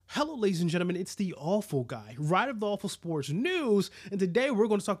Hello, ladies and gentlemen, it's the Awful Guy, right of the Awful Sports News, and today we're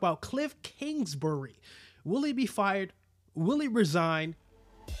going to talk about Kliff Kingsbury. Will he be fired? Will he resign?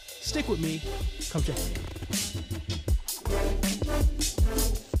 Stick with me. Come check it out.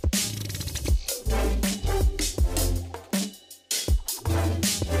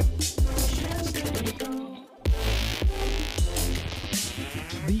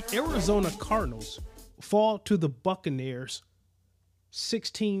 The Arizona Cardinals fall to the Buccaneers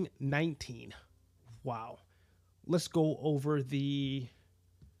 16-19. Wow. Let's go over the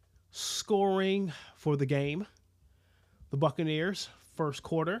scoring for the game. The Buccaneers, first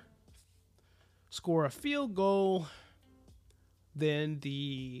quarter, score a field goal. Then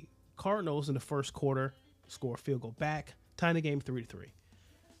the Cardinals in the first quarter score a field goal back, tying the game 3-3.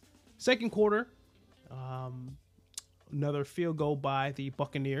 Second quarter, another field goal by the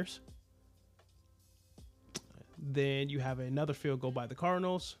Buccaneers. Then you have another field goal by the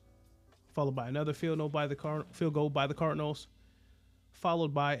Cardinals, followed by another field goal by the Cardinals,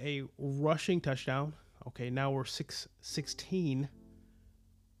 followed by a rushing touchdown. Okay, now we're 6-16.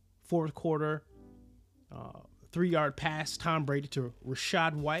 Fourth quarter, 3-yard pass, Tom Brady to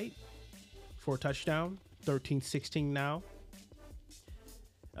Rachaad White for a touchdown, 13-16 now.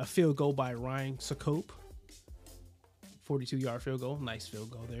 A field goal by Ryan Succop, 42-yard field goal, nice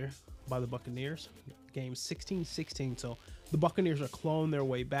field goal there by the Buccaneers. Game 16-16, so the Buccaneers are clawing their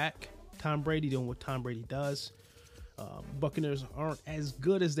way back. Tom Brady doing what Tom Brady does. Buccaneers aren't as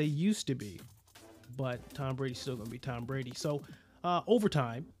good as they used to be, but Tom Brady's still going to be Tom Brady. So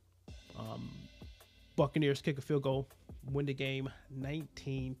overtime, Buccaneers kick a field goal, win the game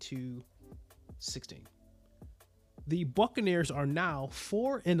 19-16. The Buccaneers are now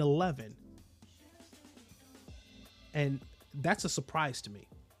 4-11, and that's a surprise to me.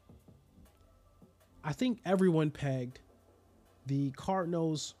 I think everyone pegged the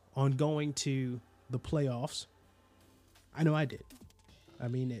Cardinals on going to the playoffs. I know I did. I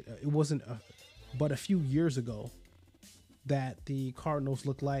mean, it wasn't but a few years ago that the Cardinals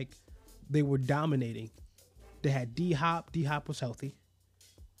looked like they were dominating. They had D-Hop. D-Hop was healthy.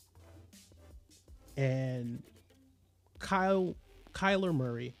 And Kyler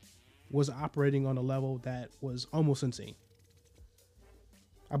Murray was operating on a level that was almost insane.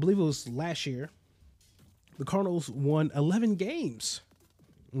 I believe it was last year. The Cardinals won 11 games,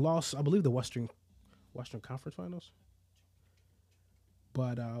 lost, I believe, the Western Conference Finals,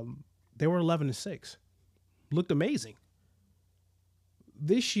 but they were 11-6. Looked amazing.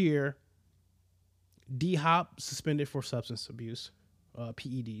 This year, D-Hop suspended for substance abuse,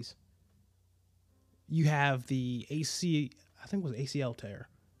 PEDs. You have the I think it was ACL tear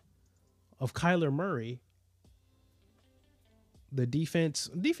of Kyler Murray. The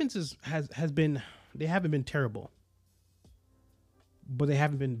defense has been. They haven't been terrible, but they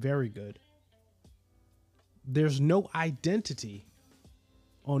haven't been very good. There's no identity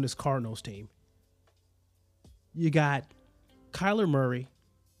on this Cardinals team. You got Kyler Murray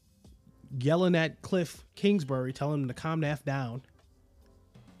yelling at Kliff Kingsbury, telling him to calm the F down.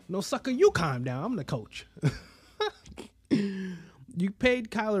 No, sucker, you calm down. I'm the coach. You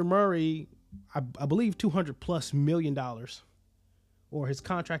paid Kyler Murray, I believe, $200+ million, or his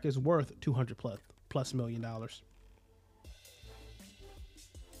contract is worth $200+ million.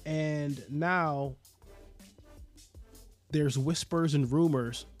 And now there's whispers and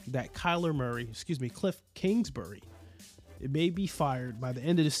rumors that Kliff Kingsbury, it may be fired by the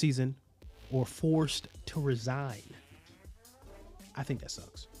end of the season or forced to resign. I think that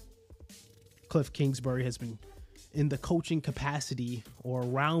sucks. Kliff Kingsbury has been in the coaching capacity or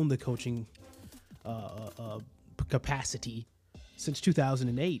around the coaching capacity since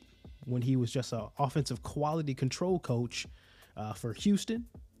 2008. When he was just an offensive quality control coach for Houston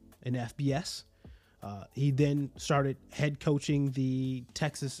in FBS. He then started head coaching the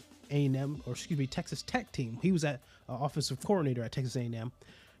Texas Tech team. He was offensive coordinator at Texas A&M.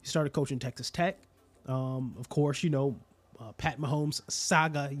 He started coaching Texas Tech. Of course, Pat Mahomes'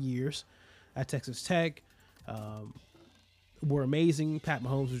 saga years at Texas Tech were amazing. Pat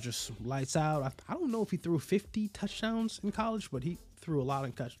Mahomes was just lights out. I don't know if he threw 50 touchdowns in college, but he threw a lot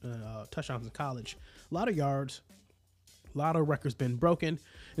of touchdowns in college. A lot of yards, a lot of records been broken.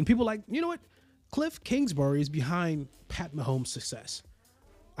 And people like, you know what? Kliff Kingsbury is behind Pat Mahomes' success.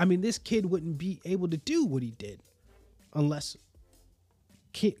 I mean, this kid wouldn't be able to do what he did unless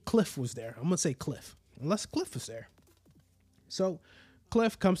Kliff was there. I'm going to say Kliff. Unless Kliff was there. So,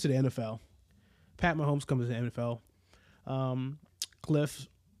 Kliff comes to the NFL. Pat Mahomes comes to the NFL. Kliff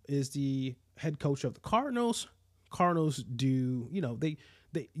is the head coach of the Cardinals. Cardinals do, they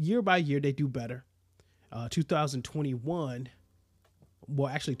year by year, they do better. 2021 well,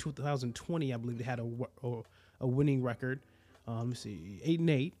 actually 2020, I believe they had a winning record. Let me see,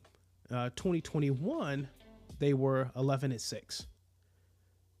 8-8. 2021, they were 11-6.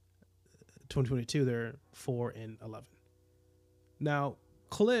 2022, they're 4-11. Now,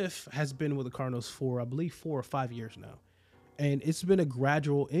 Kliff has been with the Cardinals for, I believe, 4 or 5 years now, and it's been a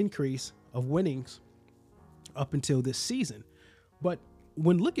gradual increase of winnings up until this season. But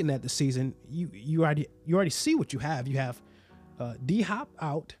when looking at the season, you already see what you have. You have D Hop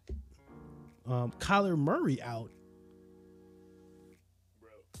out, Kyler Murray out,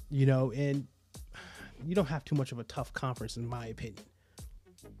 and you don't have too much of a tough conference, in my opinion.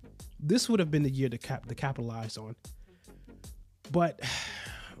 This would have been the year to capitalize on. But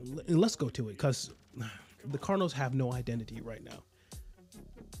let's go to it, because the Cardinals have no identity right now.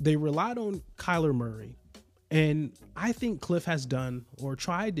 They relied on Kyler Murray, and I think Kliff has done, or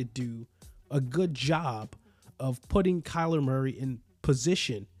tried to do, a good job of putting Kyler Murray in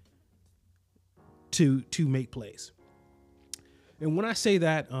position to make plays. And when I say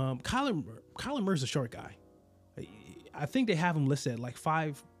that, Kyler Murray's a short guy. I think they have him listed at like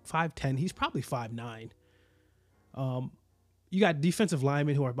 5'10". He's probably 5'9". You got defensive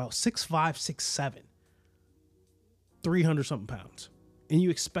linemen who are about 6'5", 6'7", 300 something pounds. And you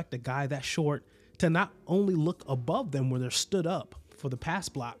expect a guy that short to not only look above them when they're stood up for the pass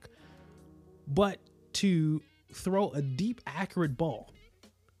block, but to throw a deep, accurate ball.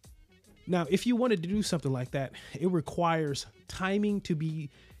 Now, if you wanted to do something like that, it requires timing to be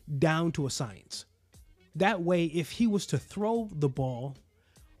down to a science. That way, if he was to throw the ball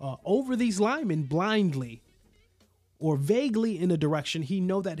over these linemen blindly or vaguely in a direction, he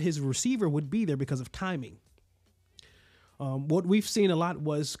know that his receiver would be there because of timing. What we've seen a lot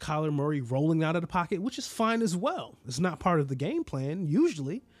was Kyler Murray rolling out of the pocket, which is fine as well. It's not part of the game plan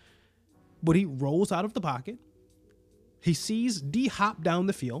usually, but he rolls out of the pocket. He sees D Hop down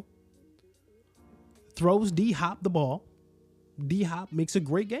the field, throws D Hop the ball. D Hop makes a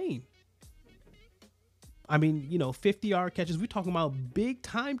great gain. I mean, 50-yard catches. We're talking about big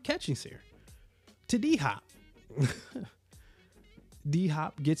time catches here to D Hop. D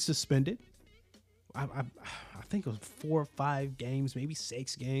Hop gets suspended. I think it was 4 or 5 games, maybe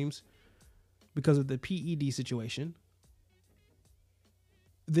 6 games, because of the PED situation.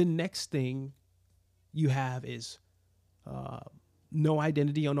 The next thing you have is no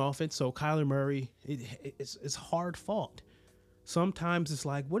identity on offense. So Kyler Murray, it's hard fought. Sometimes it's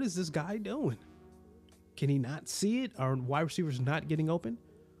like, what is this guy doing? Can he not see it? Are wide receivers not getting open?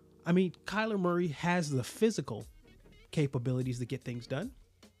 I mean, Kyler Murray has the physical capabilities to get things done,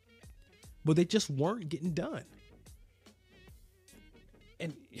 but they just weren't getting done.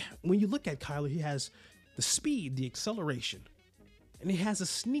 And when you look at Kyler, he has the speed, the acceleration, and he has a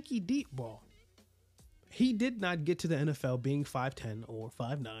sneaky deep ball. He did not get to the NFL being 5'10" or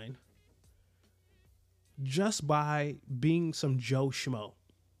 5'9", just by being some Joe Schmo.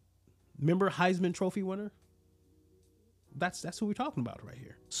 Remember Heisman Trophy winner? That's what we're talking about right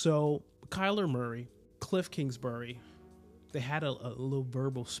here. So Kyler Murray, Kliff Kingsbury, they had a little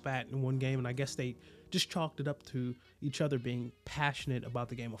verbal spat in one game, and I guess they just chalked it up to each other being passionate about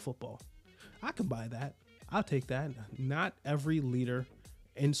the game of football. I can buy that. I'll take that. Not every leader,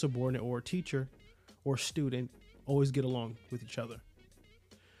 insubordinate, or teacher or student always get along with each other.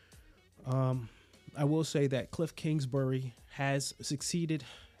 I will say that Kliff Kingsbury has succeeded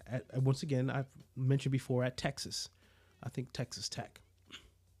at, once again, I've mentioned before, at Texas. I think Texas Tech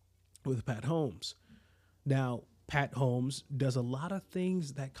with Pat Holmes. Now, Pat Holmes does a lot of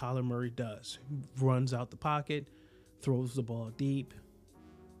things that Kyler Murray does. Runs out the pocket, throws the ball deep.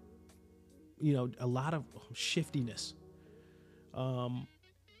 A lot of shiftiness.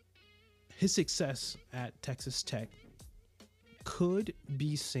 His success at Texas Tech could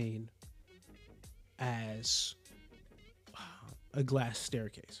be seen as a glass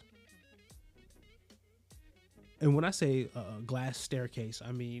staircase. And when I say a glass staircase,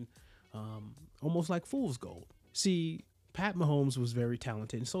 I mean almost like fool's gold. See, Pat Mahomes was very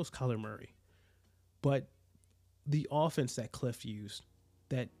talented, and so is Kyler Murray. But the offense that Kliff used,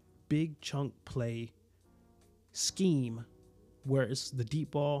 that big chunk play scheme, where it's the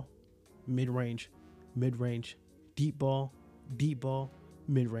deep ball, mid-range, deep ball,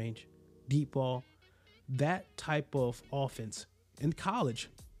 mid-range, deep ball, that type of offense in college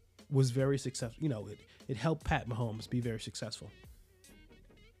was very successful. It helped Pat Mahomes be very successful.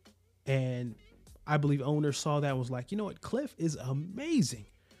 And I believe owners saw that and was like, what, Kliff is amazing.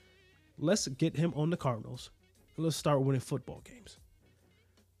 Let's get him on the Cardinals. Let's start winning football games.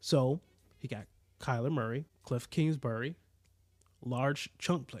 So he got Kyler Murray, Kliff Kingsbury, large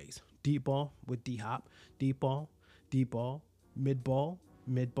chunk plays, deep ball with D Hop, deep ball, mid ball,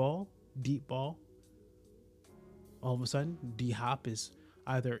 deep ball. All of a sudden, D-Hop is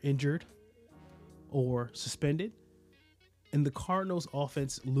either injured or suspended, and the Cardinals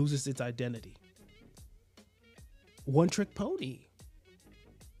offense loses its identity. One trick pony.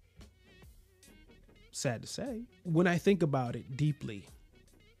 Sad to say. When I think about it deeply,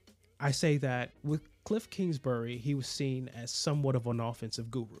 I say that with Kliff Kingsbury, he was seen as somewhat of an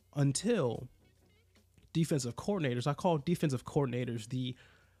offensive guru until defensive coordinators. I call defensive coordinators the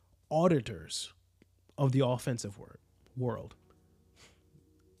auditors of the offensive world.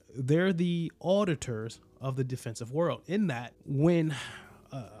 They're the auditors of the defensive world, in that when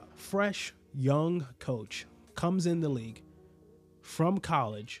a fresh young coach comes in the league from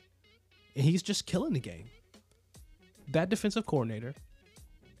college and he's just killing the game, that defensive coordinator,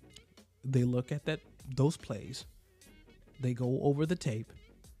 they look at those plays, they go over the tape,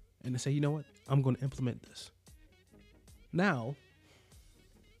 and they say, you know what, I'm going to implement this. Now,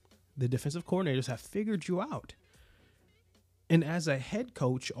 the defensive coordinators have figured you out. And as a head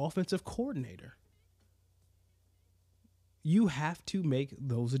coach, offensive coordinator, you have to make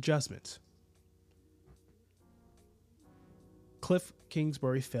those adjustments. Kliff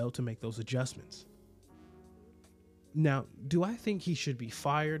Kingsbury failed to make those adjustments. Now, do I think he should be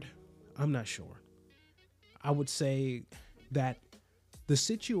fired? I'm not sure. I would say that the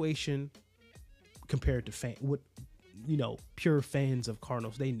situation compared to pure fans of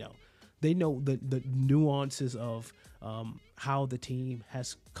Cardinals, they know the nuances of how the team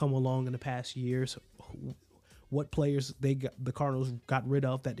has come along in the past years, what players the Cardinals got rid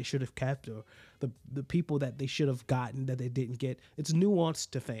of that they should have kept, or the people that they should have gotten that they didn't get. It's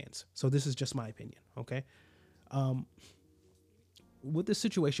nuanced to fans. So this is just my opinion. Okay. With the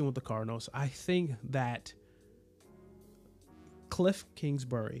situation with the Cardinals, I think that Kliff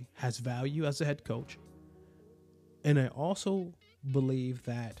Kingsbury has value as a head coach. And I also believe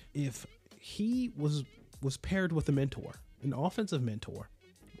that if he was paired with a mentor, an offensive mentor,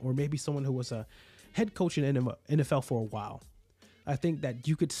 or maybe someone who was a head coach in NFL for a while, I think that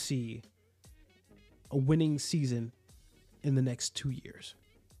you could see a winning season in the next 2 years.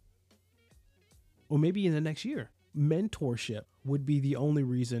 Or maybe in the next year. Mentorship would be the only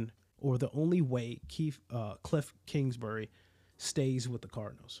reason or the only way Kliff Kingsbury stays with the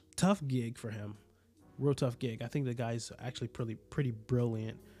Cardinals. Tough gig for him. Real tough gig. I think the guy's actually pretty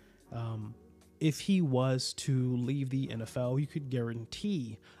brilliant. If he was to leave the NFL,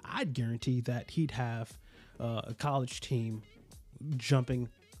 I'd guarantee that he'd have a college team jumping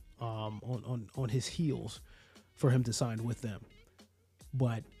on his heels for him to sign with them.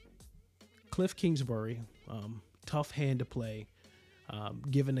 But Kliff Kingsbury, tough hand to play,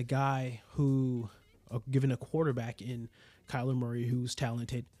 given a quarterback in Kyler Murray who's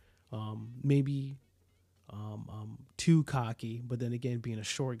talented, maybe too cocky, but then again, being a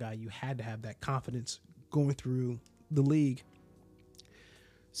short guy, you had to have that confidence going through the league.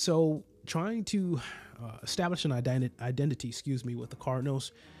 So trying to establish an identity, with the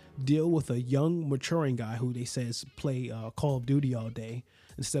Cardinals, deal with a young, maturing guy who they says play Call of Duty all day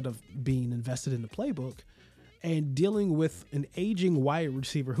instead of being invested in the playbook, and dealing with an aging wide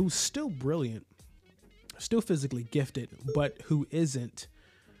receiver who's still brilliant, still physically gifted, but who isn't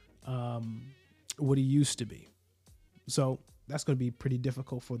what he used to be. So that's going to be pretty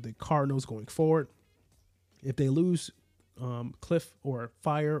difficult for the Cardinals going forward. If they lose Kliff or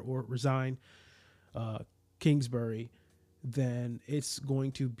fire or resign Kingsbury, then it's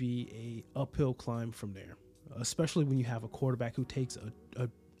going to be a uphill climb from there, especially when you have a quarterback who takes a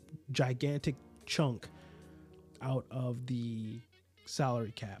gigantic chunk out of the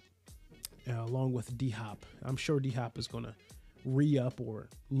salary cap, along with D-Hop. I'm sure D-Hop is going to re-up or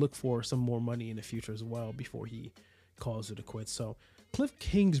look for some more money in the future as well before he calls it a quit. So Kliff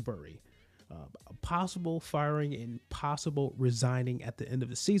Kingsbury, possible firing and possible resigning at the end of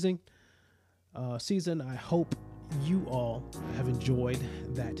the season. I hope you all have enjoyed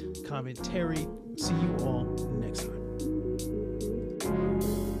that commentary. See you all next time.